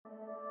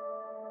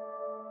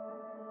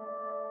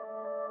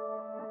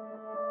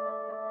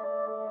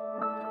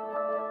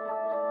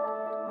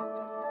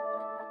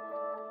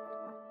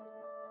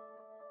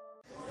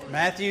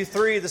Matthew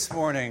 3 this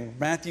morning.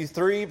 Matthew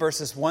 3,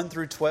 verses 1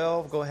 through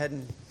 12. Go ahead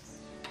and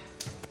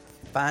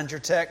find your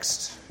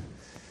text.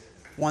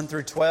 1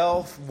 through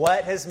 12.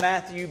 What has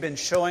Matthew been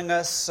showing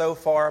us so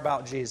far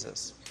about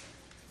Jesus?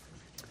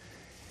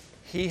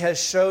 He has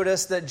showed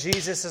us that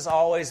Jesus has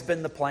always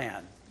been the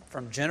plan.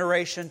 From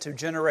generation to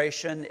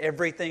generation,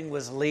 everything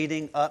was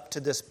leading up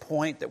to this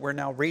point that we're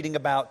now reading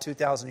about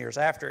 2,000 years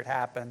after it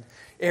happened.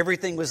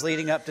 Everything was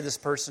leading up to this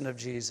person of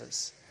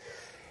Jesus.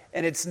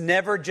 And it's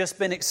never just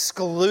been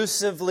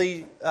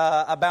exclusively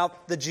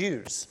about the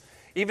Jews.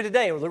 Even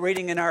today, we're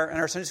reading in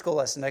our Sunday school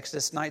lesson,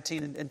 Exodus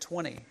 19 and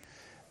 20.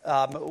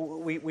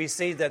 We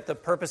see that the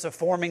purpose of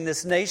forming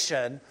this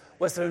nation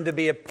was for them to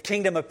be a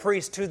kingdom of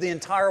priests to the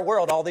entire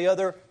world, all the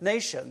other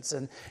nations.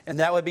 And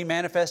that would be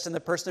manifest in the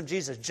person of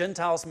Jesus.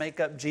 Gentiles make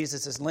up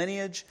Jesus'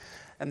 lineage,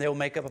 and they will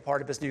make up a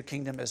part of his new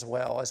kingdom as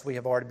well, as we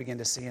have already begun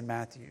to see in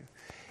Matthew.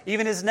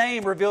 Even his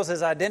name reveals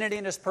his identity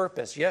and his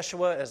purpose.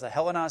 Yeshua is the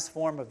Hellenized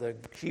form of the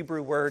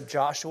Hebrew word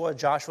Joshua.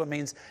 Joshua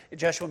means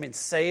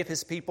save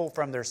his people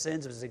from their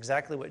sins. It was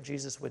exactly what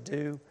Jesus would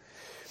do.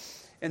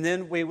 And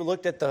then we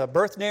looked at the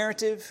birth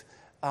narrative.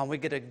 We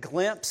get a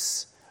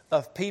glimpse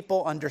of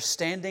people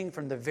understanding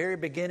from the very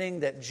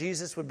beginning that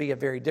Jesus would be a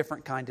very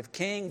different kind of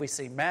king. We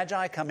see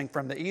Magi coming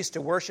from the east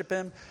to worship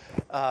him,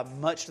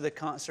 much to the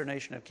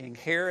consternation of King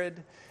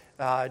Herod.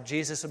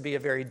 Jesus would be a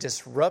very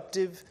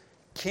disruptive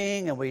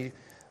king, and we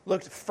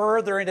looked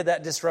further into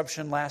that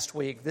disruption last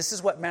week. This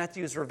is what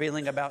Matthew is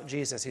revealing about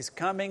Jesus. He's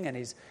coming, and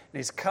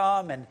he's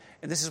come, and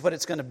this is what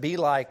it's going to be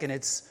like, and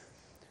it's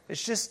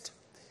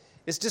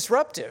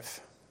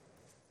disruptive.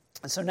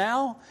 And so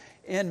now,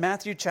 in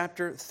Matthew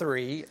chapter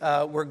 3,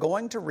 we're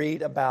going to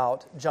read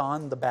about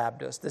John the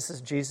Baptist. This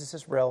is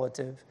Jesus'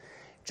 relative.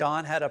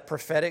 John had a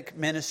prophetic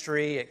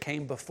ministry. It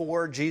came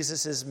before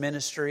Jesus'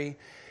 ministry.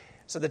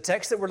 So the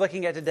text that we're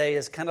looking at today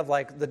is kind of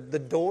like the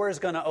door is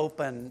going to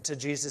open to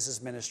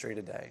Jesus' ministry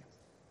today.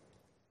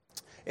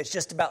 It's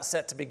just about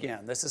set to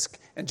begin.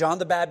 And John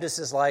the Baptist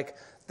is like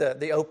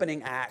the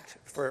opening act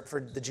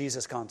for the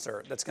Jesus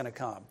concert that's going to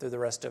come through the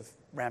rest of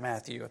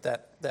Matthew, if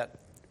that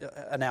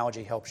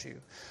analogy helps you.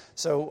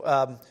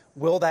 So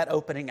will that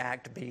opening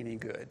act be any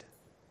good?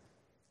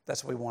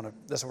 That's what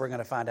we're going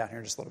to find out here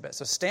in just a little bit.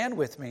 So stand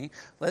with me.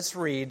 Let's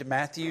read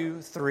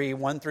Matthew 3,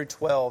 1 through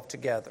 12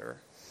 together.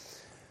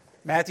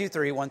 Matthew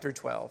 3, 1 through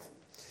 12.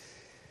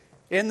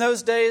 In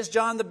those days,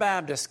 John the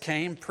Baptist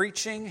came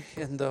preaching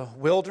in the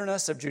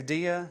wilderness of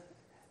Judea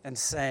and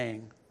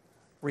saying,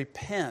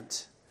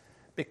 "Repent,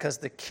 because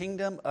the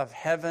kingdom of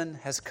heaven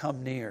has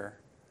come near.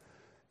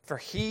 For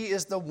he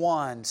is the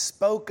one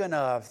spoken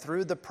of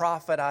through the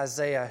prophet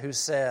Isaiah, who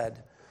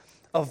said,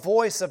 'A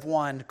voice of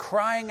one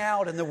crying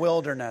out in the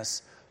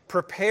wilderness,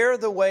 prepare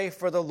the way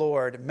for the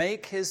Lord,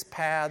 make his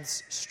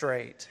paths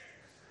straight.'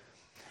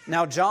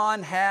 Now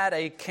John had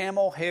a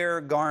camel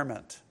hair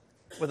garment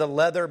with a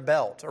leather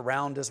belt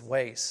around his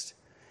waist,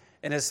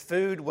 and his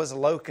food was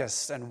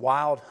locusts and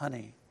wild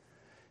honey.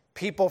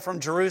 People from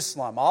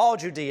Jerusalem, all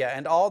Judea,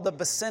 and all the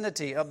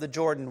vicinity of the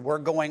Jordan were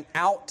going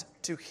out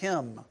to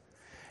him,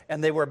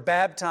 and they were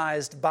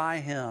baptized by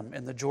him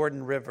in the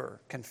Jordan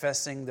River,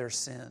 confessing their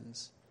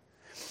sins.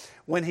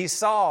 When he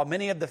saw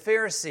many of the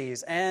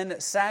Pharisees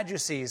and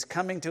Sadducees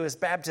coming to his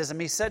baptism,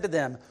 he said to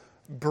them,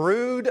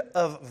 'Brood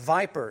of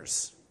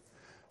vipers,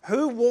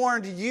 who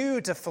warned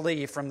you to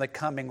flee from the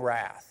coming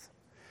wrath?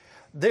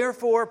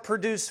 Therefore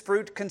produce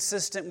fruit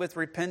consistent with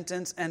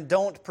repentance, and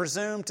don't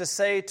presume to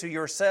say to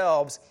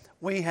yourselves,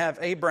 we have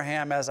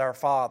Abraham as our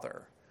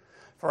father.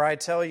 For I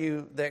tell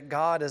you that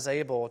God is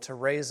able to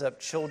raise up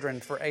children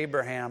for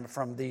Abraham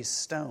from these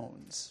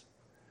stones.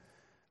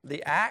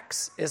 The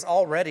axe is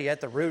already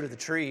at the root of the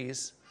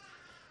trees.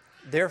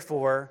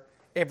 Therefore,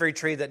 every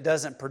tree that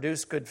doesn't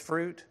produce good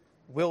fruit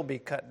will be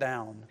cut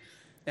down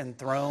and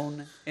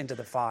thrown into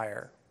the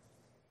fire.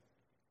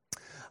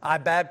 I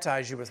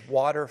baptize you with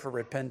water for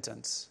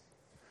repentance,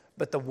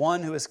 but the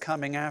one who is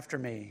coming after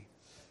me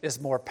is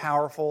more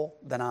powerful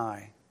than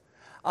I.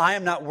 I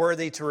am not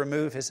worthy to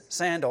remove his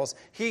sandals.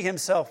 He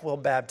himself will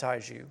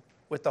baptize you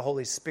with the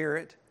Holy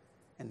Spirit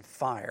and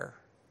fire.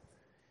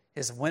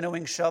 His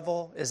winnowing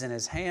shovel is in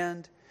his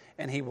hand,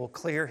 and he will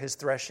clear his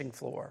threshing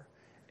floor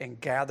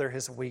and gather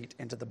his wheat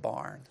into the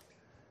barn.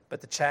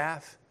 But the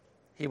chaff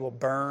he will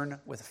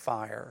burn with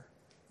fire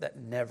that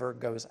never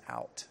goes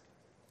out.'"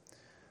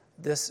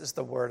 This is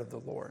the word of the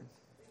Lord.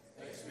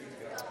 Thanks be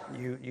to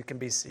God. You can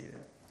be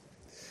seated.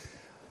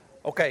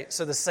 Okay,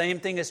 so the same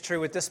thing is true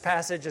with this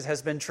passage as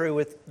has been true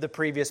with the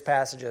previous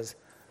passages.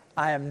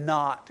 I am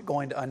not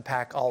going to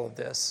unpack all of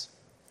this.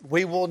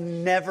 We will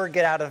never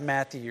get out of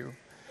Matthew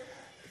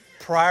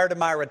prior to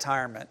my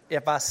retirement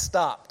if I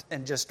stopped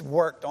and just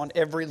worked on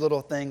every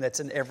little thing that's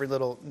in every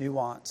little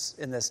nuance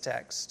in this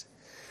text.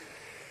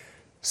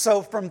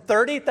 So from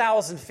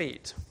 30,000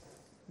 feet,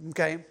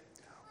 okay,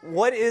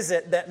 what is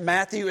it that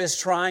Matthew is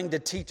trying to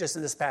teach us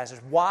in this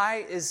passage?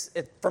 Why is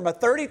it, from a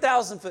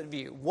 30,000 foot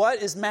view, what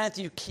is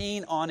Matthew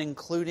keen on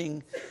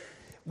including?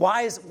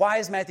 Why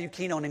is Matthew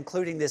keen on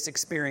including this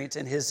experience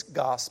in his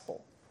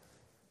gospel?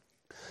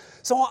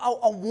 So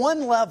on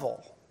one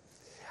level,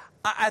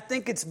 I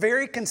think it's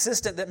very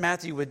consistent that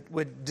Matthew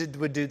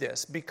would do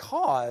this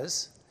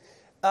because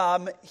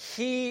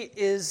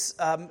he's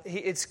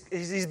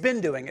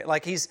been doing it.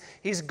 Like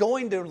he's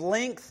going to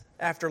length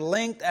after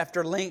length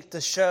after length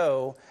to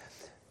show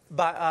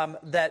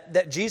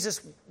that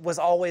Jesus was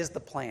always the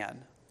plan.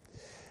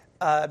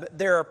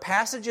 There are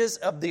passages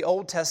of the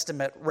Old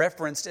Testament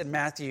referenced in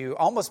Matthew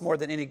almost more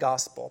than any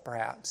gospel,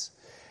 perhaps.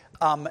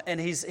 And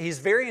he's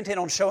very intent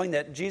on showing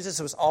that Jesus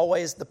was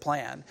always the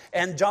plan,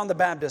 and John the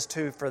Baptist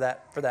too, for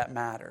that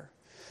matter.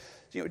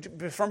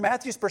 From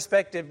Matthew's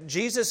perspective,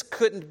 Jesus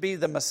couldn't be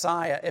the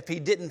Messiah if he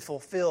didn't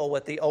fulfill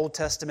what the Old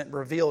Testament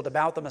revealed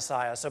about the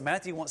Messiah. So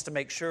Matthew wants to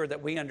make sure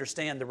that we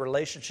understand the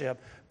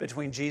relationship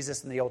between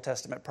Jesus and the Old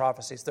Testament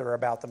prophecies that are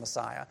about the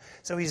Messiah.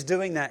 So he's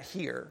doing that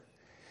here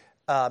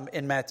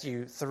in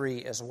Matthew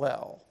 3 as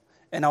well,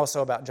 and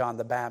also about John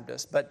the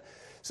Baptist.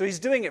 So he's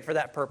doing it for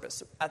that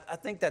purpose. I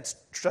think that's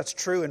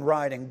true and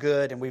right and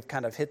good, and we've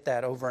kind of hit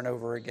that over and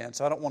over again,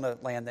 so I don't want to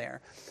land there.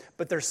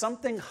 But there's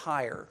something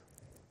higher.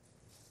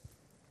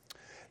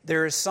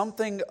 There is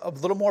something a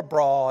little more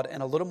broad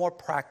and a little more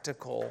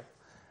practical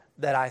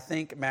that I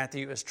think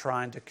Matthew is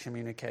trying to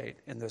communicate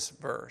in this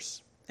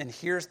verse. And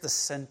here's the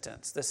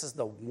sentence. This is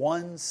the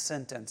one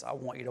sentence I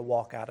want you to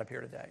walk out of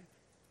here today.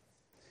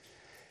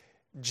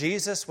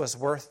 Jesus was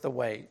worth the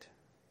wait,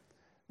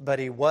 but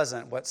he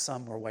wasn't what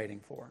some were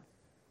waiting for.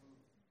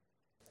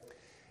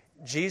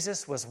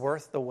 Jesus was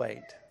worth the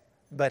wait,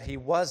 but he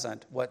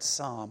wasn't what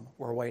some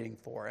were waiting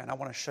for. And I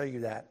want to show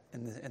you that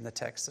in the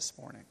text this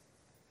morning.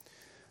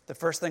 The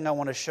first thing I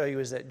want to show you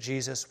is that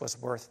Jesus was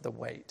worth the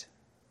wait.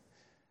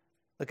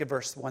 Look at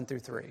verses 1 through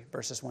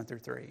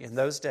 3. In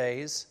those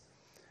days,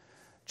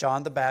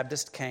 John the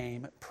Baptist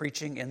came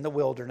preaching in the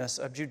wilderness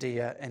of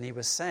Judea, and he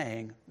was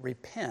saying,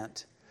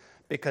 "Repent,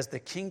 because the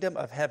kingdom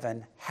of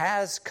heaven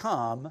has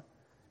come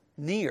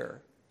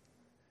near."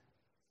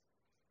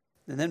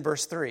 And then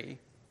verse 3,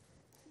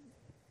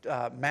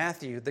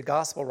 Matthew, the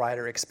gospel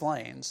writer,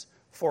 explains,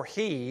 "For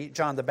he,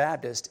 John the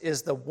Baptist,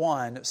 is the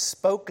one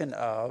spoken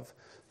of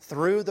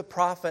through the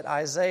prophet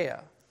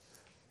Isaiah,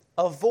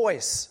 a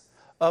voice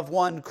of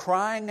one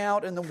crying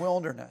out in the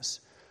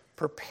wilderness,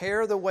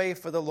 'Prepare the way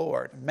for the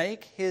Lord,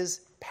 make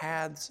his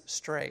paths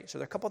straight.'" So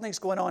there are a couple of things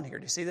going on here.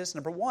 Do you see this?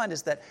 Number one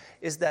is that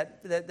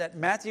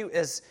Matthew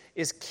is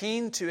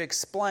keen to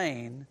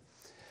explain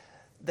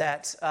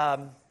that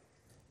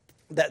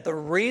the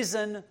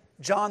reason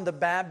John the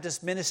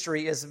Baptist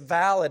ministry is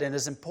valid and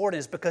is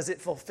important is because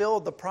it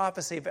fulfilled the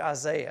prophecy of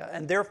Isaiah,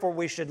 and therefore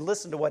we should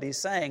listen to what he's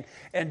saying.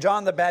 And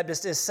John the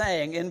Baptist is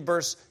saying in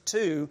verse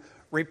 2,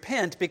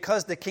 "Repent,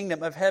 because the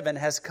kingdom of heaven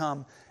has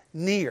come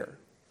near."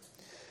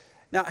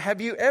 Now,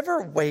 have you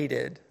ever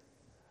waited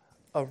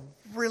a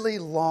really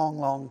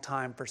long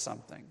time for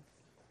something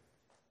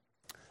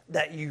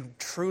that you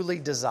truly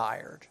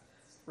desired,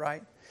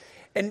 right?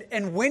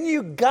 And when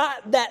you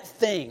got that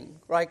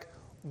thing, like,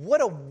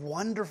 what a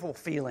wonderful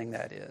feeling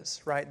that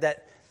is, right?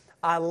 That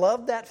I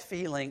love that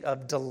feeling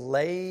of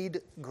delayed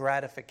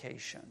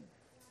gratification.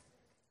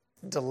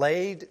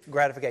 Delayed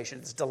gratification.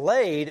 It's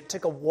delayed. It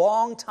took a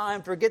long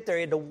time to get there.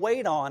 You had to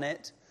wait on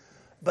it,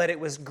 but it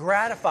was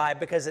gratified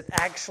because it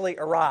actually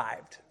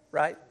arrived,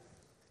 right?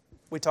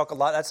 We talk a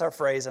lot. That's our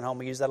phrase at home.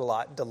 We use that a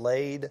lot.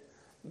 Delayed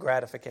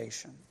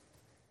gratification.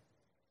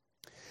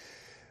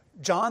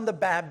 John the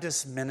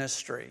Baptist's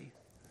ministry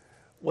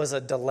was a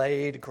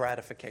delayed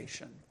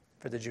gratification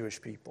for the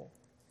Jewish people.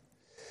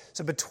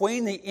 So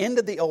between the end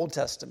of the Old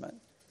Testament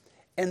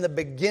and the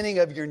beginning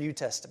of your New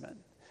Testament,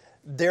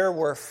 there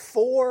were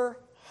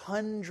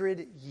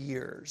 400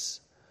 years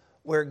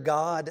where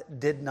God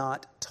did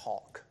not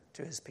talk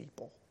to his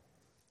people.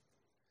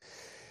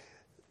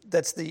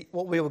 That's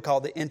what we would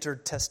call the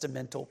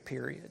intertestamental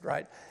period,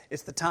 right?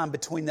 It's the time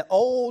between the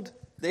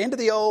end of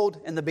the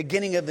old and the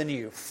beginning of the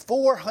new.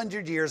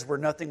 400 years where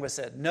nothing was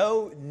said.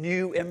 No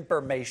new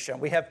information.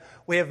 We have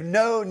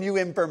no new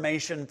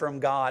information from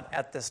God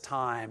at this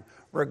time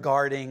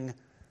regarding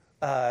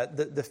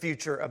the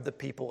future of the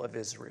people of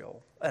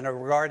Israel and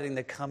regarding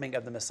the coming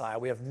of the Messiah.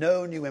 We have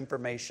no new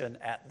information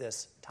at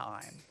this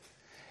time.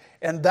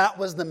 And that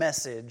was the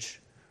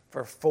message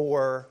for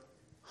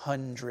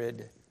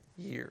 400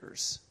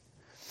 years.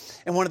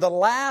 And one of the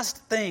last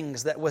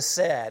things that was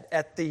said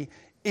at the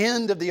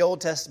end of the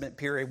Old Testament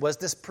period was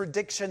this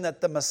prediction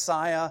that the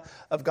Messiah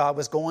of God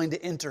was going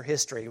to enter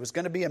history. It was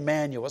going to be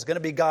Emmanuel. It was going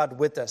to be God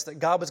with us. That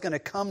God was going to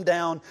come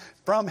down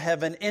from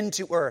heaven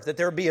into earth. That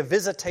there would be a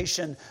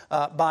visitation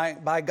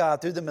by God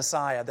through the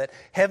Messiah. That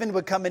heaven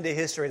would come into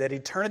history. That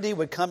eternity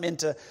would come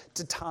into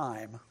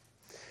time.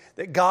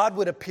 That God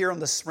would appear on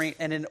the screen.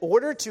 And in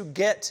order to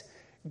get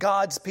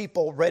God's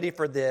people ready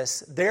for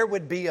this, there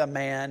would be a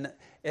man,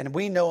 and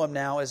we know him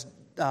now as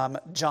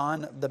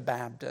John the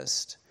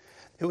Baptist,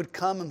 who would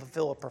come and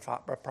fulfill a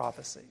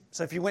prophecy.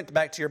 So if you went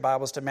back to your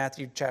Bibles to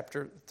Malachi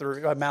chapter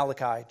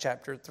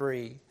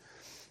 3,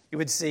 you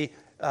would see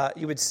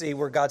you would see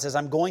where God says,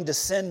 I'm going to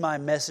send my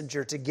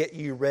messenger to get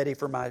you ready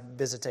for my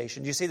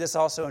visitation. You see this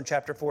also in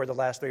chapter 4, the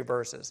last 3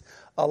 verses.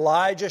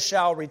 Elijah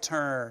shall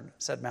return,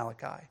 said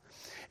Malachi.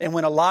 And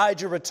when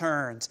Elijah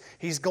returns,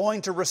 he's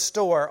going to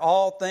restore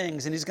all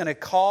things, and he's going to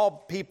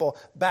call people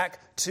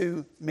back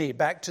to me,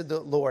 back to the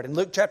Lord. In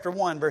Luke chapter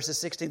 1, verses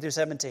 16 through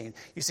 17,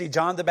 you see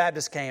John the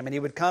Baptist came, and he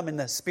would come in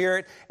the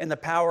spirit and the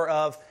power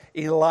of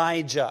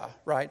Elijah,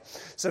 right?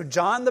 So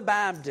John the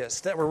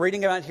Baptist that we're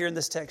reading about here in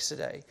this text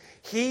today,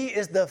 he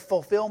is the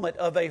fulfillment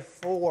of a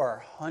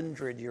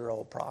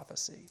 400-year-old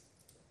prophecy.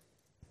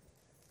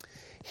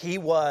 He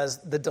was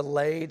the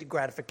delayed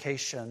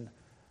gratification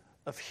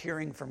of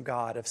hearing from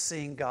God, of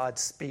seeing God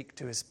speak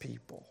to his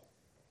people.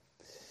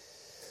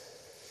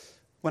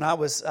 When I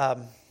was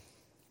a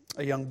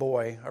young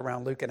boy,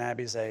 around Luke and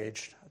Abby's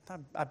age,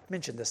 I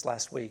mentioned this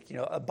last week,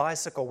 a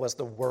bicycle was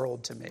the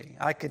world to me.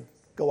 I could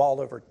go all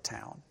over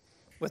town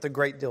with a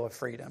great deal of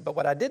freedom. But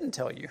what I didn't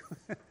tell you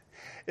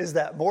is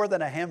that more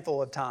than a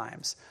handful of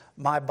times,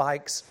 my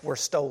bikes were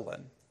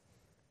stolen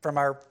from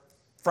our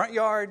front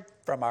yard,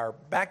 from our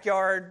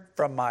backyard,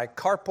 from my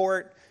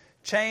carport,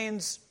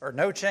 chains or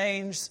no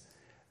chains.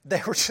 They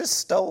were just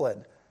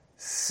stolen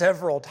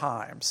several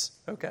times,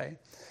 okay?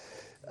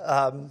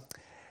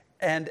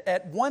 And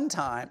at one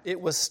time,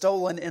 it was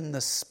stolen in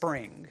the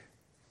spring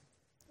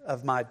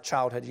of my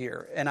childhood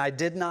year. And I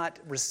did not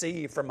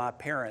receive from my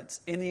parents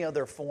any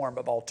other form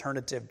of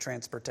alternative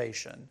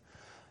transportation.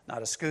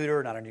 Not a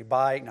scooter, not a new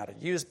bike, not a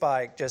used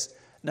bike, just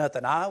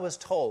nothing. I was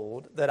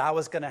told that I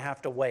was going to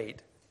have to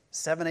wait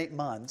 7-8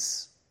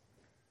 months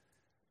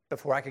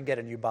before I could get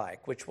a new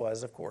bike, which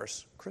was, of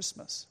course,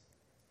 Christmas.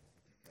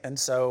 And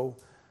so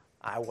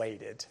I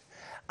waited.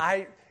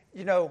 Now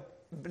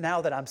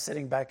that I'm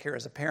sitting back here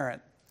as a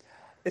parent,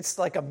 it's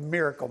like a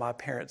miracle my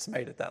parents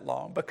made it that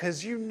long,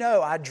 because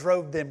I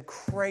drove them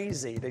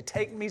crazy. They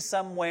take me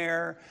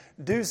somewhere,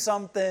 do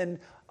something,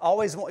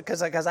 always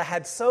because I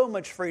had so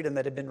much freedom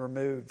that had been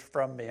removed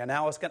from me, and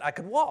now I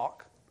could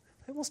walk.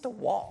 Who wants to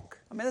walk?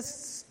 I mean, I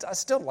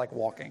still like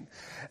walking.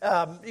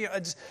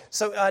 It's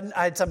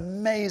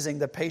amazing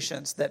the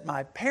patience that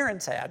my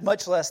parents had,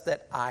 much less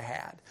that I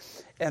had.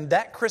 And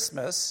that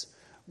Christmas,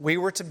 we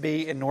were to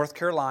be in North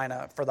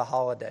Carolina for the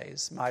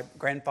holidays. My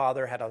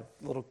grandfather had a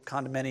little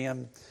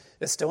condominium.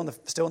 It's still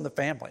in the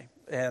family,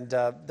 and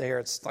there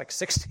it's like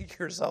 60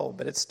 years old,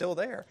 but it's still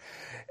there.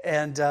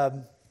 And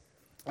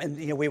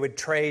we would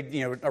trade.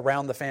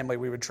 Around the family,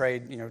 we would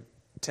trade.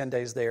 10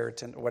 days there,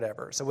 10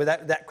 whatever. So with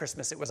that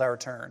Christmas, it was our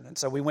turn, and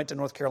so we went to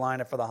North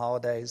Carolina for the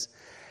holidays.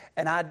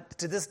 And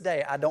to this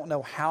day, I don't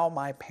know how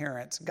my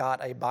parents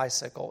got a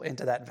bicycle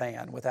into that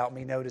van without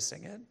me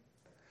noticing it.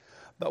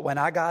 But when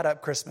I got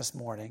up Christmas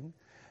morning,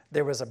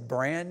 there was a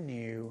brand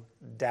new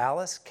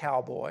Dallas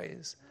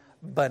Cowboys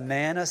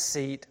banana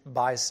seat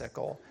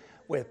bicycle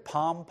with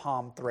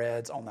pom-pom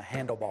threads on the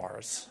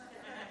handlebars.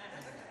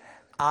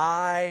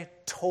 I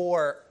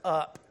tore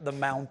up the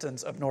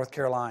mountains of North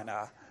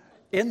Carolina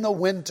in the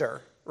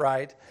winter,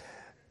 right?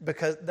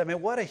 Because,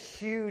 what a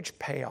huge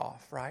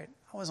payoff, right?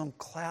 I was on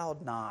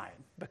cloud 9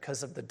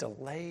 because of the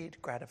delayed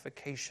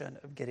gratification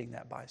of getting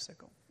that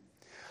bicycle.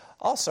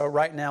 Also,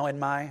 right now in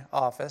my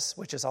office,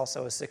 which is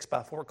also a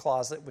 6x4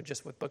 closet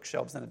with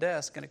bookshelves and a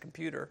desk and a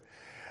computer,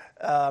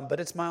 but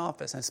it's my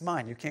office and it's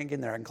mine. You can't get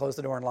in there. I can close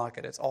the door and lock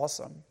it. It's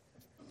awesome.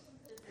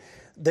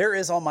 There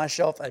is on my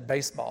shelf a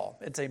baseball.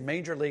 It's a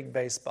Major League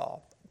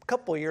Baseball.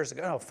 4 years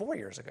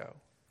ago.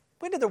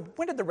 When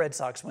did the Red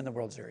Sox win the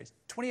World Series?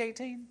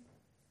 2018?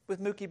 With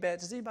Mookie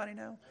Betts. Does anybody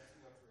know?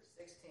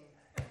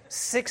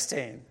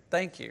 16.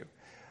 Thank you.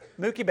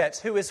 Mookie Betts,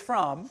 who is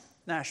from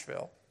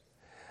Nashville,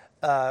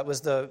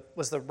 was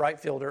the right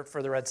fielder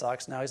for the Red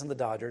Sox. Now he's in the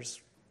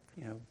Dodgers.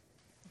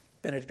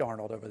 Benedict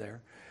Arnold over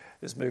there,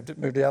 who's moved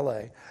to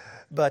L.A.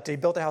 But he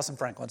built a house in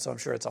Franklin, so I'm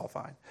sure it's all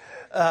fine.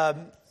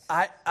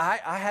 I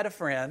had a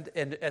friend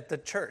at the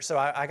church, so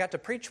I got to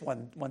preach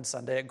one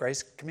Sunday at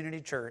Grace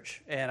Community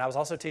Church, and I was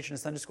also teaching a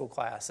Sunday school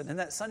class. And in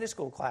that Sunday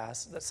school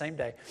class, that same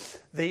day,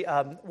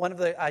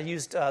 I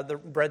used the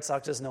Red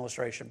Sox as an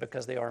illustration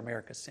because they are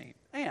America's team.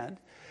 And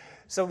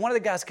so one of the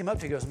guys came up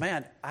to me and goes,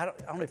 "Man, I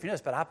don't know if you know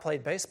this, but I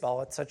played baseball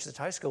at such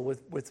high school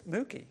with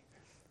Mookie.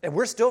 And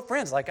we're still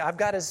friends. Like, I've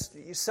got his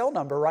cell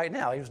number right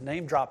now." He was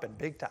name dropping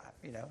big time.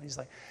 He's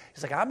like,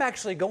 "I'm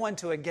actually going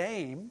to a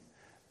game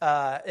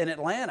in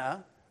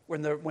Atlanta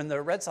when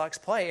the Red Sox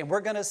play, and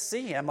we're going to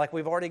see him. Like,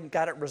 we've already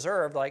got it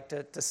reserved, like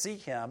to see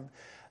him.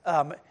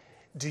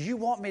 Do you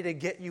want me to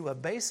get you a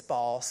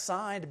baseball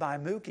signed by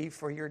Mookie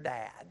for your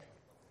dad?"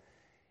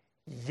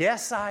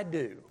 Yes, I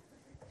do.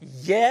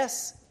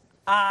 Yes,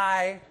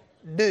 I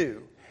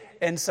do.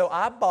 And so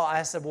I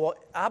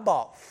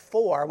bought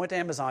 4. I went to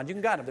Amazon. You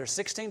can get them. They're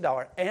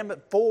 $16. And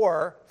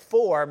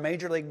four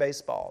Major League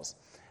Baseballs.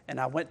 And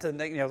I went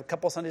to, a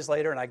couple of Sundays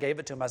later, and I gave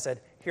it to him. I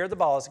said, "Here are the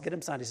balls. Get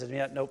him signed." He said,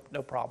 "Yeah, no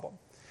problem."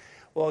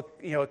 Well,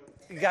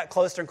 it got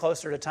closer and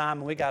closer to time,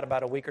 and we got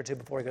about a week or two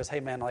before he goes,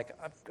 "Hey, man, like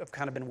I've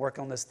kind of been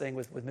working on this thing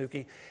with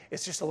Mookie.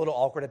 It's just a little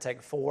awkward to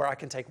take 4. I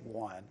can take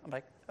 1. I'm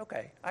like,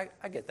 "Okay,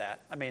 I get that.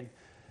 I mean,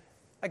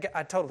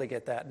 I totally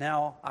get that.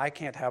 Now I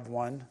can't have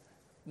one.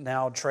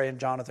 Now Trey and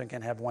Jonathan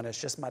can have one. It's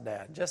just my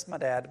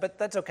dad. But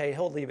that's okay.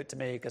 He'll leave it to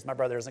me because my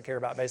brother doesn't care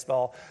about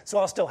baseball. So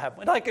I'll still have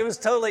one. Like, it was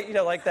totally,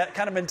 like that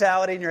kind of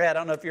mentality in your head. I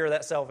don't know if you're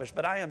that selfish,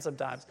 but I am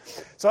sometimes.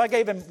 So I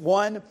gave him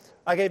one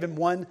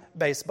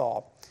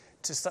baseball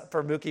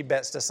for Mookie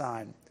Betts to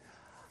sign.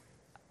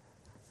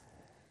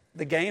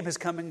 The game has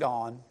come and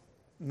gone.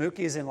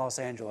 Mookie's in Los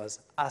Angeles.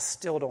 I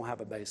still don't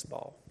have a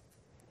baseball.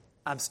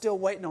 I'm still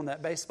waiting on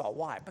that baseball.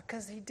 Why?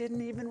 Because he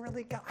didn't even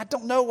really go. I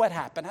don't know what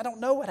happened.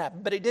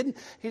 But he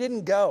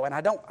didn't go, and I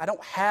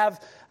don't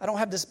have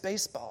this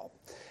baseball.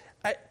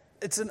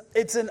 It's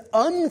an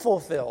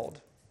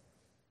unfulfilled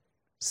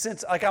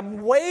sense. Like,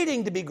 I'm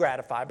waiting to be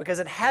gratified because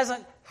it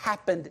hasn't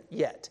happened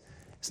yet.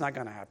 It's not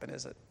going to happen,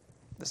 is it?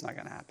 It's not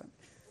going to happen.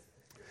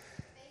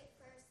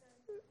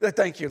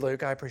 Thank you,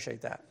 Luke. I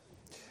appreciate that.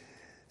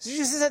 So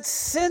just that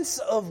sense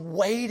of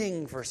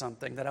waiting for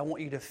something that I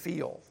want you to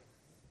feel.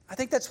 I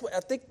think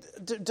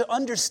to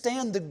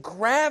understand the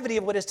gravity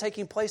of what is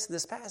taking place in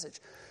this passage.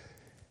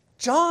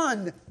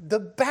 John the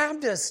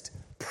Baptist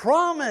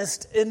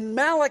promised in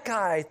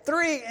Malachi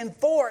 3 and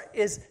 4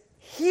 is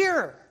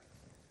here.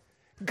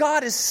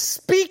 God is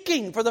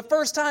speaking for the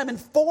first time in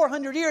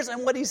 400 years.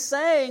 And what he's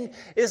saying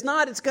is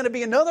not it's going to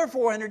be another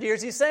 400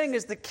 years. He's saying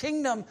is the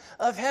kingdom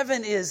of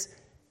heaven is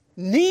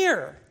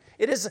near.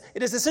 It is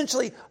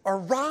essentially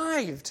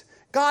arrived.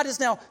 God is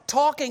now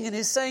talking and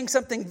he's saying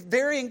something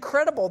very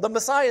incredible. The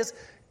Messiah is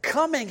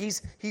coming.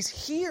 He's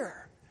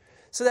here.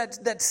 So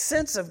that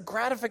sense of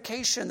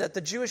gratification that the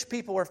Jewish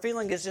people are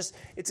feeling is just,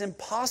 it's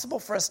impossible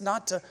for us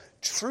not to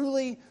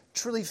truly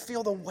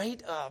feel the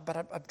weight of. But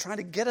I'm trying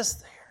to get us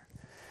there.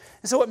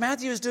 And so what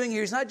Matthew is doing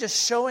here, he's not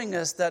just showing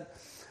us that,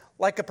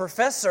 like a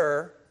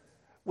professor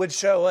would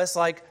show us,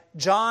 like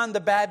John the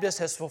Baptist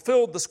has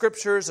fulfilled the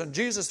Scriptures and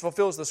Jesus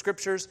fulfills the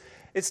Scriptures.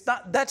 It's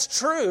not. That's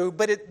true,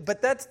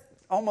 but that's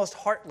almost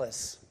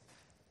heartless.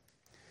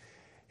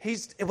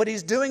 What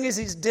he's doing is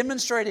he's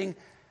demonstrating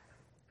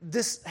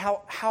this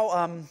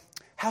how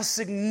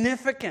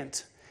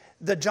significant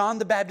the John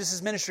the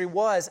Baptist's ministry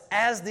was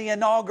as the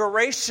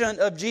inauguration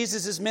of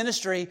Jesus'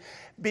 ministry,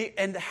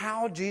 and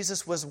how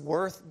Jesus was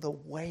worth the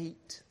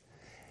wait,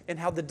 and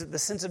how the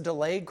sense of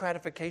delayed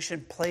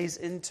gratification plays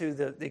into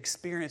the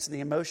experience and the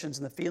emotions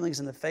and the feelings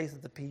and the faith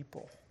of the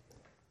people.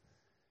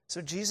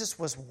 So Jesus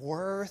was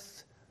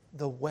worth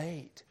the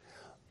wait.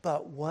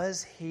 But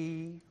was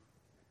he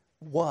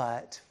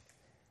what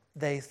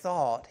they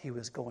thought he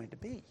was going to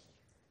be?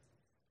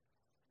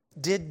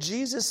 Did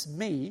Jesus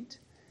meet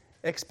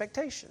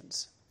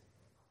expectations?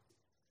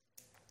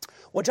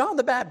 Well, John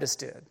the Baptist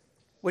did,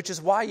 which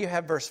is why you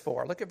have verse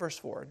 4. Look at verse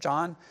 4.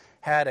 John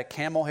had a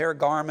camel hair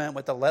garment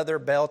with a leather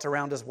belt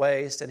around his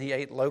waist, and he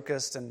ate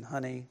locusts and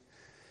honey.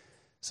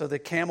 So the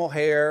camel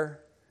hair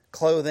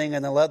clothing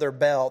and the leather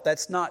belt,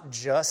 that's not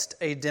just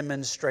a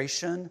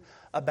demonstration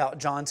about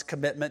John's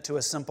commitment to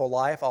a simple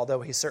life,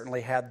 although he certainly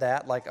had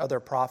that like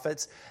other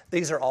prophets.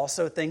 These are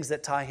also things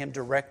that tie him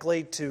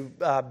directly to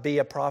be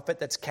a prophet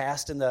that's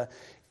cast in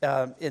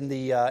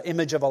the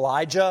image of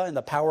Elijah and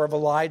the power of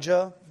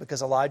Elijah,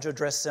 because Elijah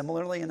dressed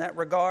similarly in that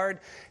regard.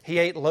 He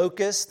ate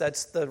locusts.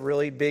 That's the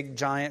really big,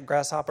 giant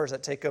grasshoppers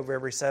that take over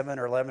every 7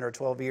 or 11 or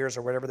 12 years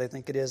or whatever they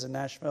think it is in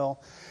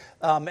Nashville.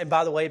 And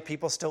by the way,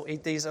 people still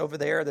eat these over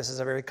there. This is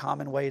a very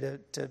common way to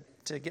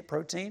get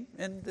protein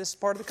in this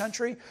part of the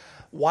country.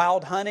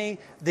 Wild honey.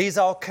 These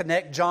all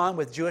connect John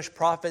with Jewish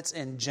prophets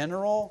in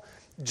general.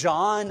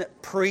 John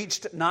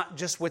preached not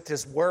just with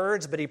his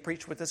words, but he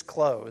preached with his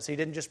clothes. He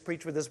didn't just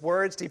preach with his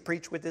words, he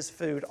preached with his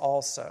food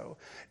also.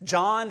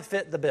 John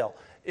fit the bill.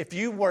 If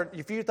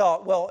you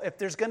thought, well, if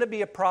there's going to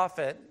be a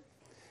prophet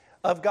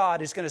of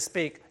God who's going to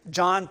speak,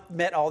 John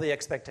met all the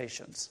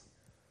expectations.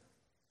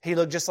 He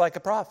looked just like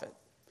a prophet.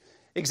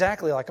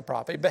 Exactly like a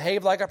prophet. He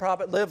behaved like a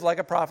prophet, lived like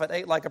a prophet,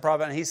 ate like a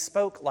prophet, and he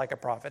spoke like a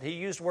prophet. He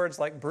used words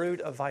like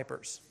brood of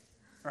vipers,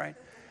 right?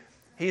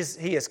 He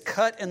is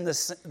cut in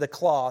the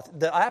cloth.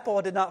 The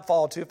apple did not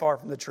fall too far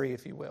from the tree,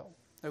 if you will.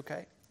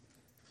 Okay?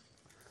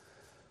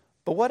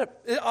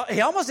 But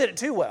he almost did it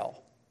too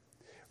well.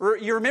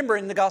 You remember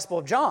in the Gospel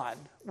of John,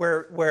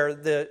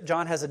 where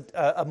John has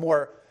a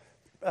more,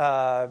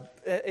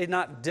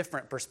 not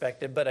different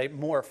perspective, but a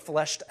more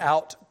fleshed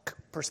out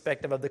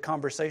perspective of the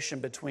conversation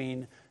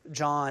between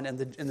John and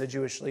the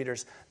Jewish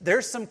leaders.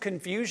 There's some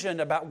confusion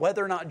about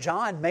whether or not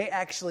John may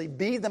actually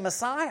be the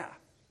Messiah.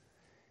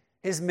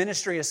 His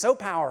ministry is so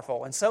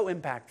powerful and so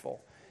impactful,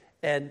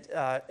 and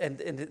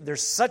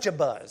there's such a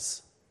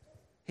buzz.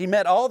 He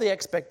met all the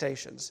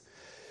expectations.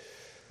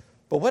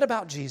 But what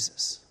about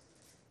Jesus?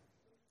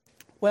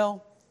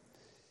 Well,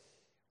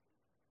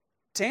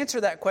 to answer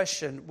that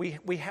question,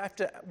 we have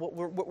to. What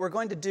we're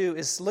going to do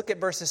is look at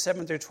verses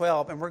 7 through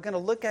 12, and we're going to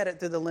look at it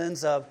through the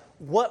lens of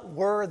what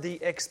were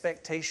the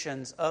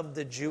expectations of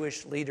the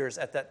Jewish leaders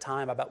at that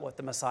time about what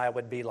the Messiah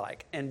would be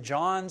like. And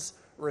John's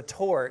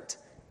retort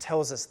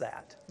tells us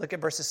that. Look at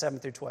verses 7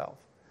 through 12.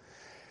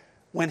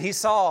 When he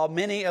saw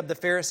many of the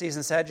Pharisees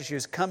and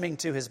Sadducees coming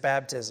to his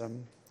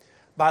baptism,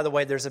 By the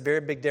way, there's a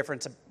very big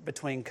difference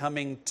between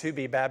coming to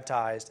be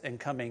baptized and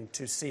coming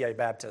to see a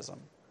baptism.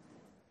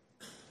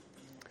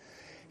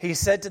 He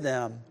said to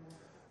them,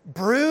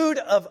 brood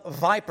of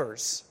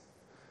vipers,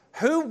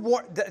 we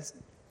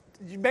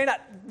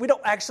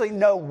don't actually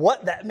know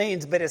what that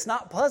means, but it's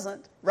not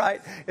pleasant,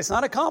 right? It's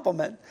not a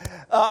compliment.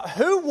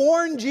 Who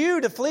warned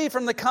you to flee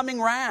from the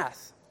coming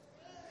wrath?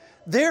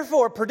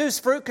 Therefore, produce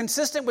fruit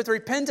consistent with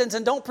repentance,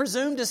 and don't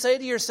presume to say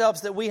to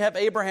yourselves that we have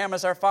Abraham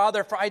as our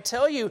father. For I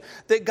tell you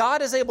that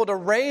God is able to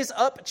raise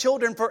up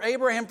children for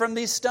Abraham from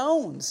these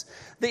stones.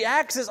 The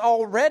axe is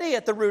already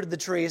at the root of the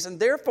trees, and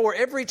therefore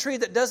every tree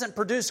that doesn't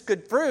produce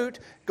good fruit,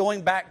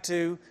 going back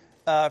to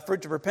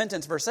fruit of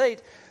repentance, verse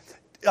 8,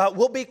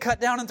 will be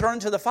cut down and thrown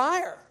into the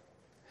fire.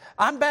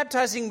 I'm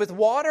baptizing with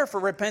water for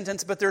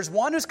repentance, but there's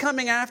one who's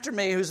coming after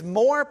me who's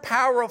more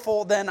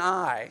powerful than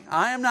I.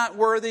 I am not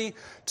worthy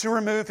to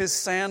remove his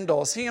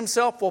sandals. He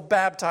himself will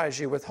baptize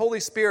you with Holy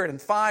Spirit and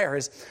fire.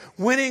 His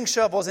winnowing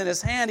shovel is in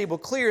his hand. He will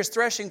clear his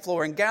threshing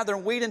floor and gather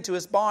wheat into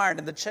his barn,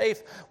 and the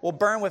chaff will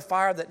burn with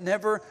fire that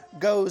never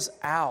goes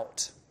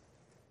out.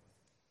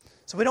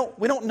 So we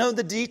don't know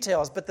the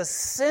details, but the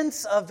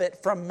sense of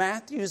it from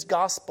Matthew's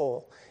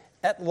gospel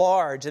at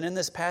large, and in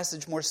this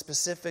passage more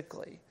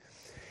specifically,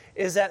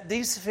 is that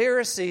these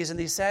Pharisees and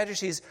these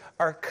Sadducees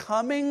are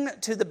coming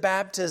to the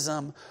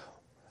baptism,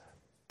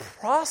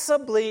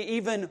 possibly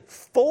even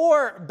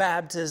for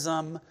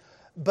baptism,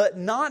 but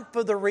not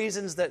for the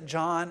reasons that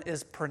John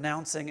is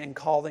pronouncing and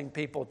calling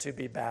people to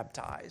be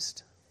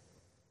baptized.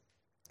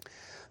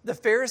 The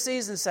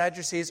Pharisees and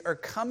Sadducees are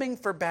coming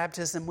for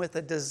baptism with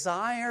a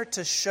desire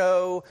to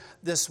show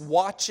this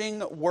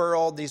watching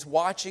world, these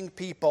watching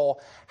people,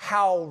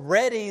 how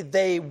ready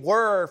they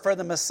were for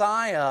the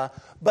Messiah,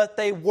 but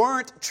they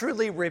weren't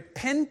truly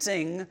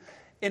repenting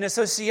in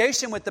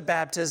association with the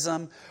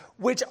baptism,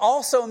 which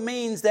also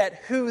means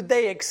that who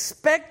they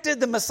expected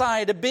the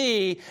Messiah to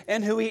be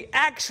and who he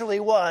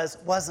actually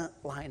wasn't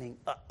lining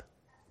up.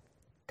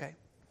 Okay?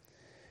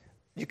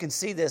 You can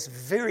see this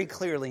very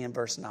clearly in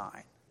verse 9.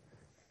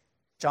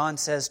 John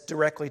says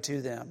directly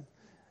to them,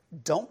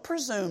 don't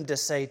presume to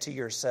say to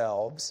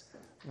yourselves,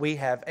 we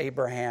have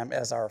Abraham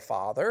as our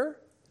father.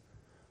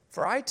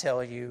 For I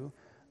tell you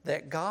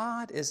that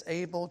God is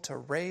able to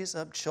raise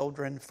up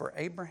children for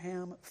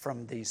Abraham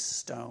from these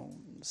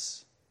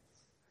stones.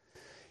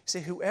 See,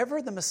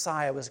 whoever the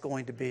Messiah was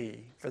going to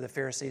be for the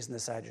Pharisees and the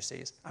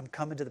Sadducees, I'm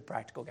coming to the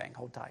practical, gang,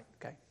 hold tight,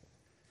 okay?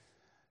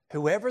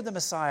 Whoever the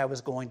Messiah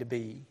was going to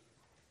be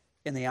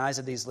in the eyes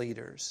of these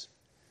leaders,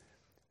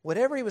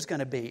 whatever he was going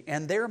to be,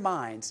 in their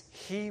minds,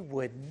 he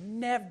would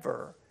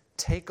never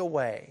take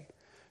away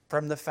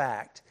from the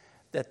fact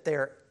that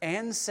their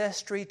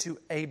ancestry to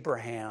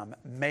Abraham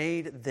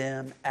made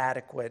them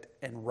adequate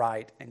and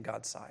right in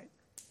God's sight.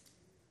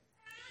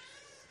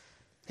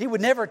 He would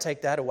never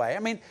take that away. I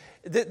mean,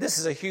 this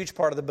is a huge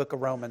part of the book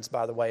of Romans,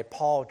 by the way.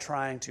 Paul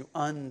trying to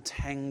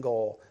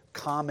untangle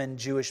common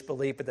Jewish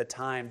belief at the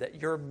time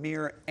that your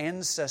mere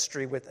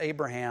ancestry with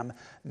Abraham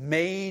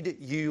made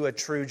you a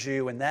true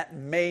Jew, and that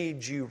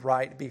made you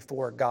right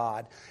before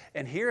God.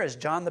 And here is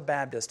John the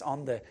Baptist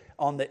on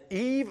the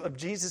eve of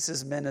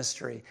Jesus'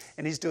 ministry,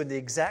 and he's doing the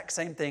exact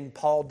same thing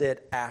Paul did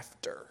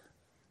after.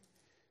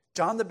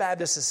 John the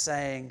Baptist is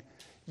saying,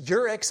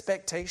 your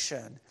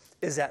expectation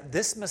is that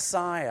this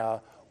Messiah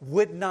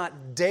would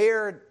not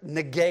dare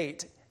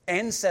negate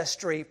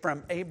ancestry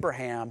from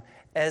Abraham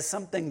as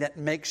something that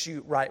makes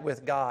you right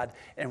with God.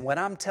 And what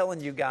I'm telling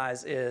you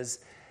guys is,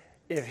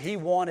 if he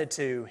wanted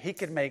to, he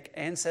could make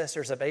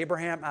ancestors of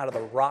Abraham out of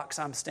the rocks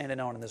I'm standing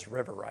on in this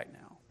river right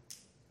now.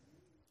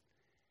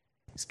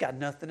 It's got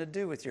nothing to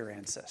do with your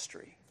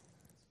ancestry.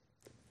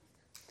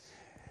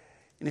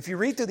 And if you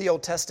read through the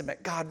Old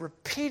Testament, God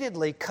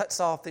repeatedly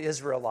cuts off the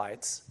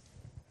Israelites,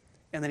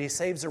 and then he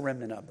saves a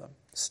remnant of them,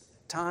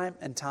 time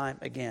and time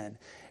again.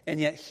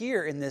 And yet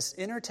here in this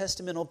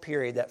intertestamental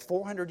period, that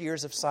 400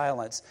 years of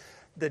silence,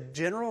 the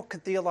general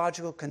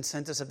theological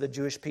consensus of the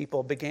Jewish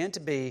people began to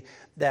be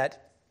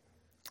that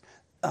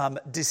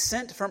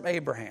descent from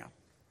Abraham,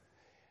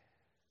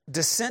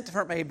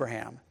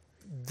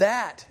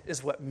 that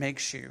is what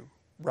makes you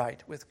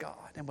right with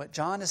God. And what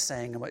John is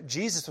saying, and what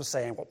Jesus was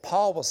saying, what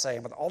Paul was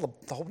saying, with all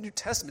the whole New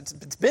Testament,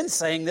 it's been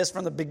saying this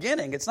from the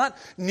beginning. It's not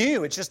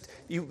new. It's just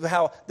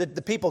how the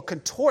people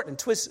contort and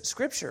twist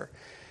Scripture,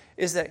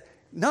 is that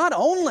not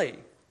only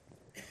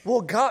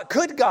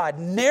could God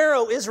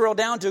narrow Israel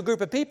down to a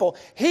group of people,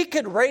 he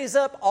could raise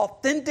up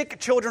authentic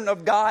children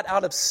of God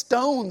out of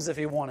stones if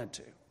he wanted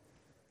to.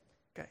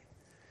 Okay.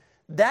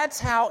 That's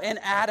how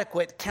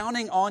inadequate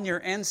counting on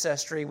your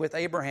ancestry with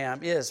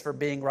Abraham is for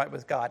being right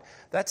with God.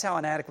 That's how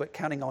inadequate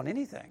counting on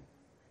anything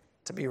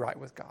to be right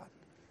with God,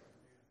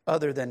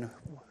 other than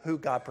who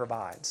God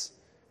provides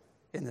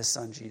in the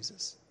Son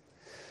Jesus.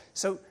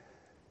 So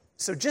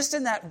just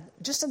in that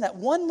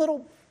one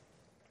little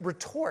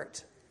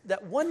retort,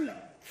 that one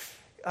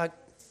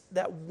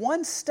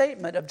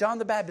statement of John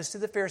the Baptist to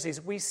the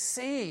Pharisees, we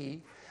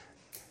see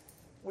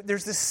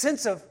there's this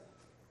sense of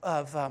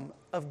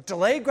of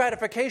delayed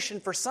gratification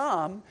for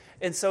some,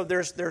 and so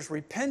there's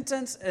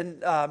repentance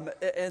and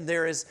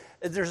there's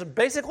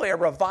basically a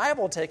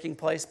revival taking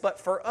place. But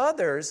for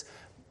others,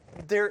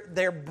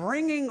 they're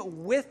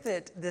bringing with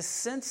it this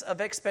sense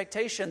of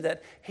expectation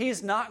that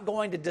he's not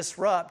going to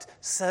disrupt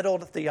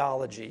settled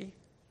theology,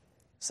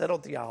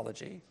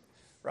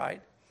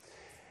 right?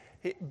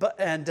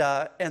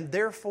 And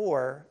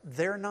therefore,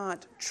 they're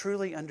not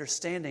truly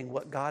understanding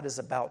what God is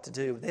about to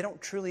do. They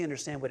don't truly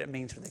understand what it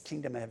means for the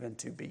kingdom of heaven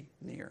to be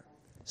near.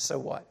 So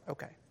what?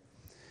 Okay.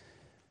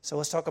 So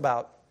let's talk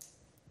about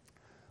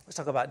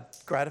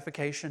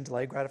gratification,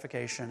 delayed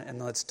gratification,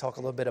 and let's talk a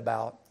little bit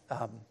about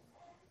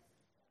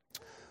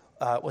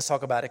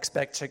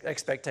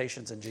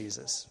expectations in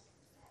Jesus.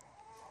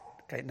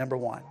 Okay, number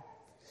one.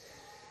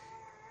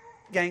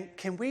 Gang,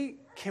 can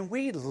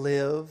we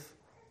live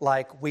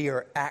like we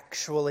are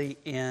actually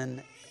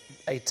in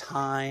a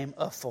time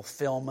of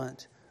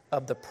fulfillment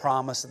of the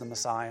promise of the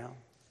Messiah?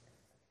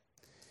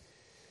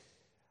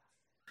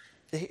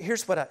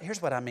 Here's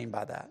what I mean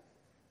by that.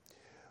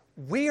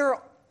 We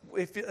are,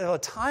 if a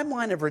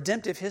timeline of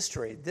redemptive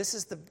history, this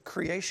is the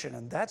creation,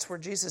 and that's where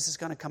Jesus is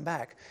going to come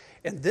back.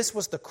 And this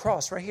was the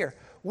cross right here.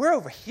 We're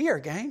over here,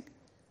 gang.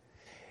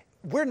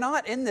 We're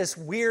not in this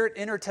weird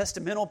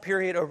intertestamental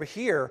period over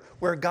here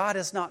where God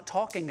is not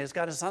talking as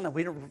God is not.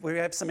 We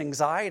have some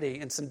anxiety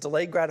and some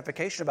delayed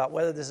gratification about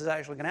whether this is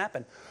actually going to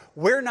happen.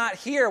 We're not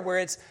here where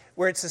it's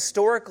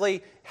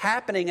historically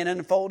happening and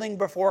unfolding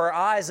before our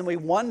eyes, and we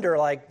wonder,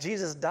 like,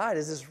 Jesus died.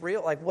 Is this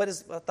real? Like, I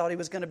thought he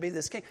was going to be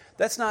this king.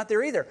 That's not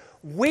there either.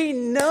 We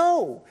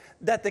know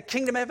that the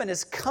kingdom of heaven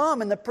has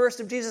come in the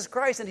person of Jesus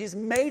Christ, and he's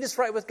made us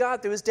right with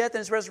God through his death and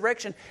his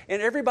resurrection,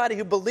 and everybody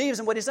who believes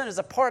in what he's done is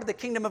a part of the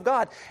kingdom of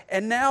God.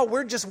 And now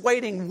we're just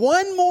waiting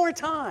one more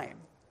time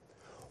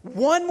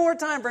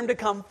for him to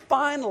come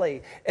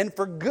finally and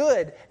for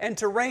good and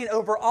to reign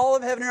over all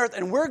of heaven and earth,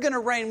 and we're going to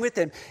reign with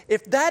him.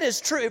 If that is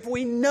true, if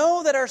we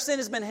know that our sin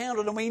has been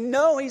handled and we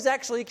know he's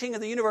actually king of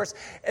the universe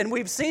and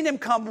we've seen him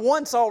come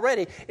once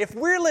already, if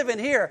we're living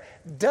here,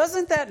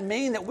 doesn't that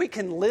mean that we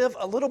can live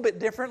a little bit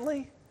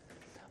differently?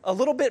 A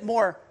little bit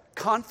more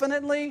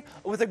confidently,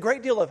 with a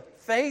great deal of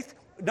faith,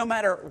 no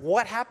matter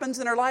what happens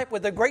in our life,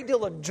 with a great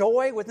deal of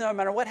joy, with no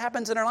matter what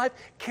happens in our life?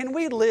 Can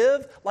we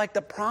live like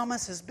the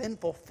promise has been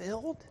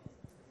fulfilled?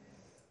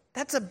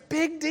 That's a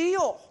big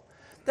deal.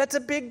 That's a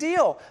big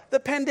deal. The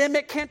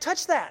pandemic can't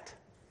touch that.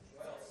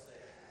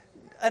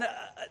 And,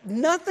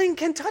 nothing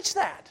can touch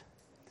that.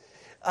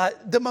 I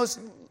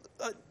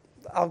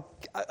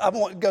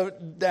won't go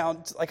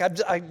down,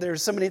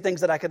 there's so many things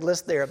that I could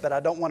list there, but I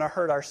don't want to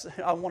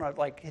I want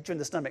to hit you in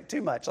the stomach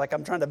too much.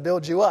 I'm trying to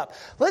build you up.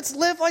 Let's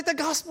live like the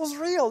gospel's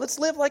real. Let's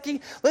live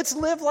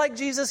like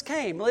Jesus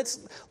came. Let's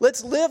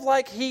live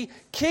like he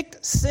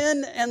kicked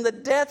sin and the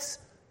death's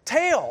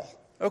tail,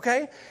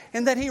 okay?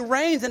 And that he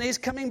reigns and he's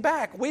coming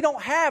back. We're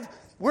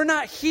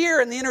not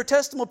here in the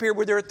intertestamental period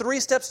where there are 3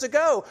 steps to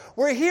go.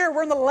 We're here,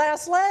 we're in the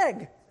last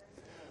leg.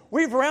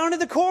 We've rounded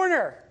the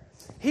corner.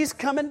 He's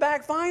coming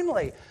back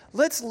finally.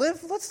 Let's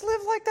live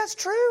like that's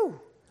true.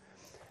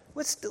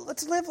 Let's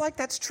live like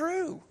that's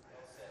true.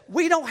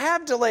 We don't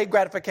have delayed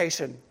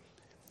gratification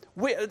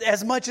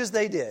as much as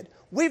they did.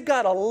 We've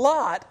got a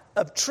lot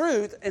of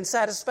truth and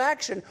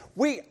satisfaction.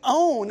 We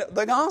own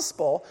the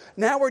gospel.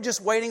 Now we're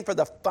just waiting for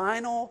the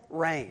final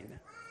reign.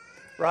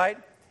 Right?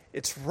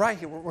 It's right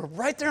here. We're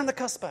right there on the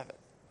cusp of it.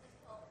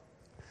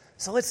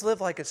 So let's live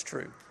like it's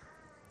true.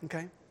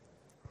 Okay?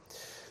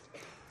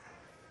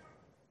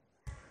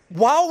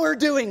 While we're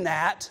doing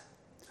that,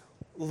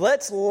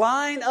 let's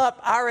line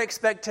up our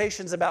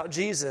expectations about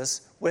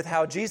Jesus with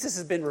how Jesus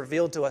has been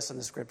revealed to us in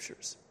the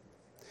Scriptures.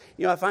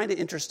 I find it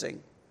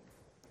interesting.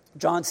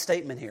 John's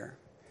statement here.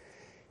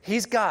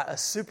 He's got a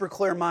super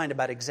clear mind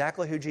about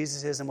exactly who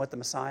Jesus is and what the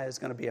Messiah is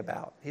going to be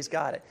about. He's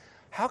got it.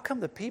 How come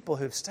the people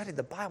who've studied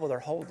the Bible their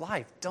whole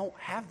life don't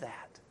have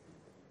that?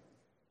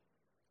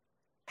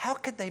 How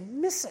could they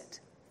miss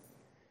it?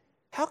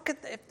 How could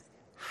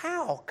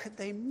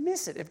they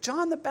miss it? If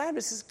John the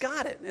Baptist has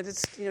got it, and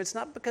it's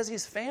not because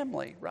he's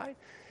family, right?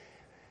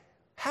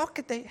 How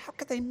could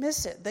they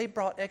miss it? They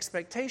brought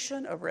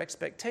expectation over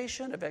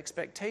expectation of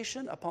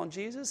expectation upon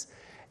Jesus,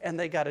 and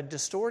they got a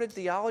distorted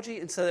theology,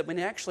 and so that when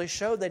he actually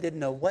showed, they didn't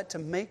know what to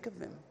make of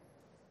him.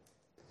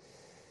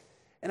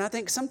 And I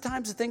think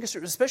sometimes the thing is,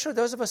 especially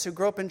those of us who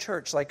grew up in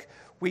church,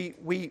 we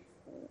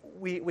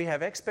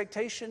have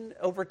expectation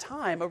over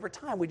time. Over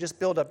time, we just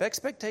build up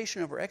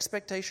expectation over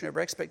expectation over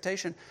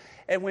expectation.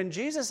 And when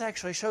Jesus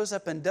actually shows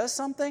up and does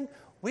something,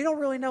 we don't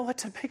really know what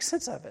to make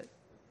sense of it.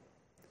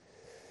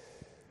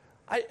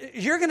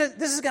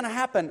 This is going to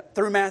happen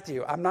through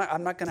Matthew. I'm not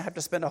going to have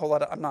to spend a whole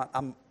lot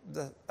of.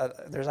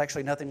 There's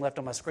actually nothing left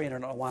on my screen. I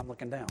don't know why I'm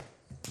looking down.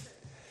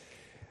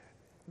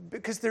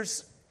 Because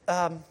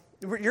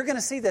you're going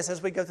to see this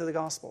as we go through the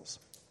Gospels.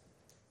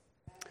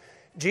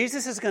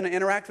 Jesus is going to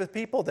interact with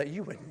people that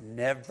you would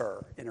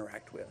never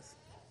interact with.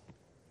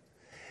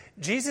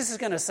 Jesus is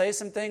going to say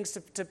some things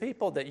to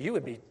people that you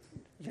would be,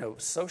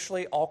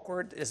 socially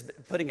awkward, is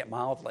putting it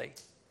mildly.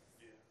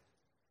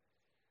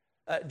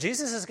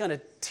 Jesus is going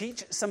to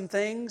teach some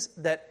things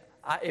that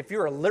if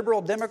you're a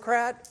liberal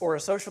Democrat or a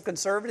social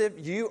conservative,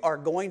 you are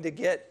going to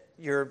get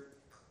your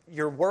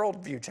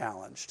worldview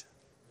challenged.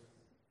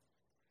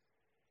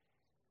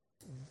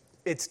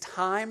 It's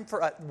time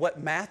for what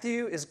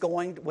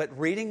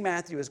reading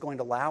Matthew is going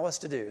to allow us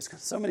to do. It's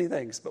so many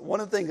things, but one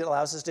of the things it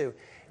allows us to do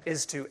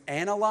is to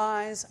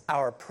analyze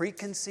our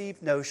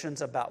preconceived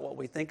notions about what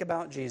we think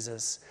about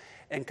Jesus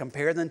and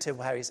compare them to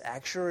how He's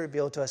actually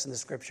revealed to us in the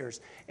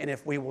Scriptures. And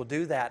if we will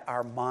do that,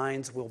 our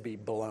minds will be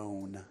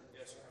blown.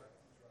 Yes,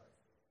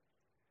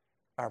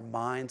 our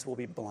minds will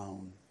be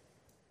blown.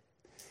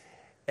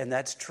 And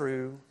that's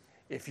true.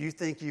 If you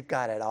think you've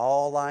got it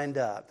all lined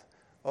up,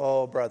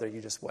 oh, brother, you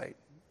just wait.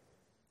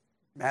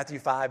 Matthew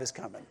 5 is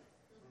coming.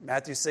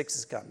 Matthew 6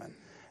 is coming.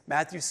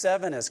 Matthew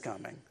 7 is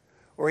coming,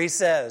 where He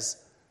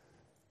says,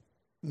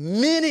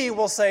 many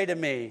will say to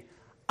me,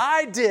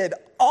 I did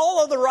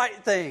all of the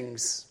right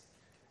things.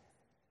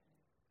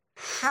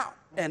 How?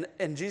 And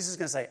Jesus is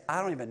going to say, I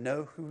don't even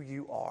know who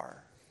you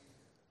are.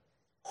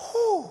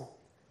 Whew.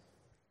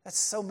 That's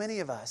so many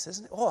of us,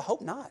 isn't it? Oh, I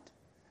hope not.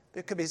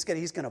 It could be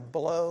He's going to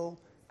blow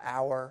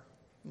our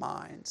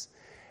minds.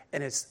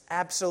 And it's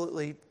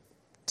absolutely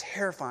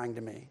terrifying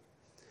to me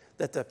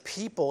that the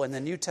people in the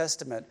New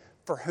Testament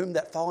for whom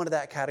that fall into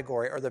that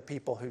category are the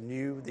people who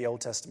knew the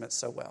Old Testament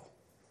so well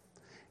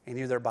and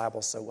knew their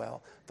Bible so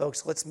well.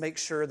 Folks, let's make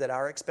sure that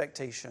our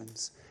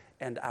expectations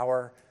and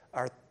our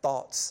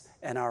thoughts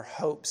and our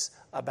hopes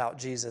about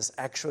Jesus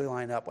actually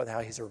line up with how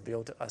He's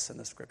revealed to us in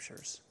the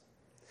Scriptures.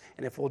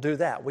 And if we'll do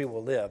that, we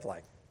will live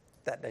like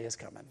that day is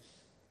coming.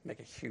 Make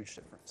a huge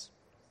difference.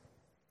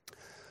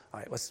 All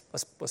right,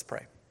 let's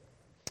pray.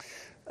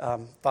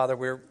 Father,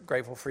 we're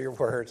grateful for your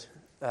word.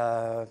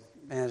 Man,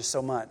 there's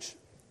so much.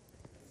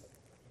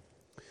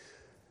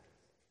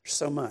 There's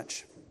so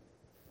much.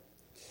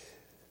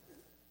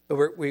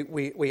 But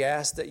we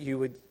ask that you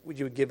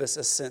would give us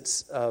a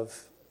sense of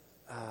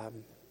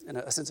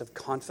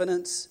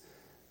confidence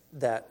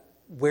that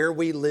where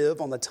we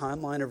live on the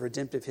timeline of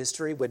redemptive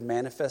history would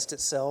manifest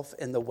itself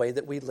in the way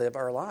that we live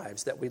our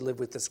lives, that we live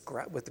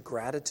with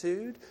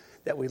gratitude,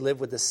 that we live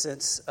with a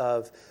sense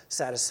of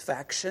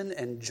satisfaction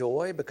and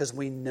joy because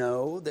we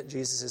know that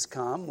Jesus has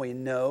come. We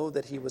know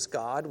that He was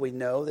God. We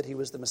know that He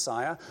was the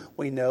Messiah.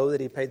 We know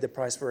that He paid the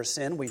price for our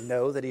sin. We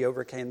know that He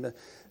overcame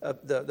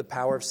the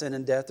power of sin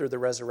and death through the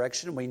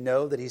resurrection. We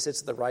know that He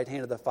sits at the right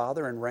hand of the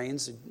Father and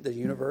reigns the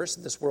universe,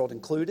 this world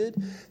included.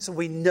 So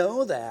we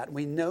know that.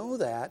 We know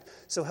that.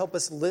 So help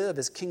us live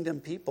as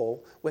kingdom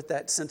people with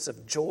that sense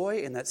of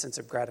joy and that sense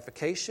of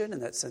gratification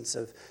and that sense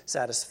of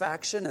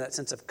satisfaction and that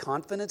sense of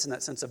confidence and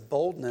that sense of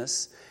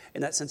boldness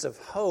and that sense of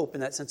hope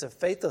and that sense of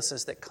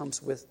faithlessness that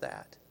comes with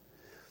that.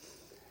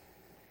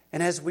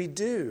 And as we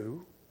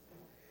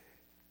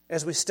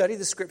study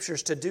the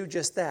Scriptures to do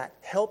just that,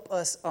 help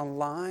us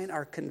align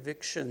our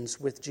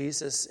convictions with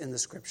Jesus in the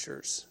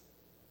Scriptures.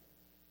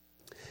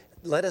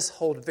 Let us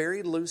hold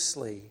very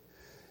loosely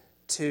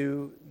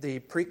to the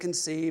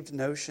preconceived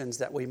notions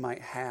that we might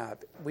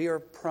have. We are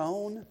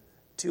prone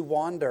to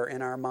wander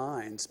in our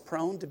minds,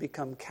 prone to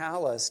become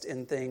calloused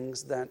in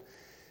things that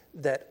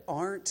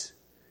aren't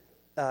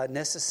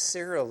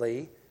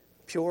necessarily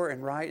pure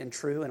and right and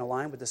true and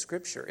aligned with the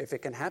Scripture. If it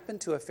can happen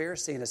to a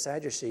Pharisee and a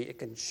Sadducee, it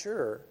can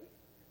sure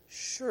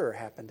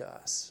happen to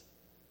us.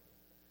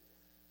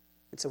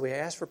 And so we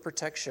ask for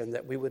protection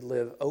that we would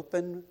live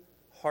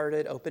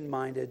open-hearted,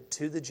 open-minded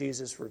to the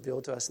Jesus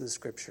revealed to us in the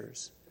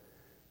Scriptures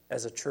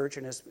as a church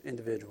and as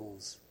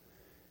individuals,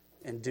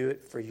 and do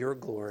it for your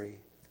glory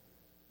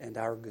and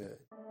our good.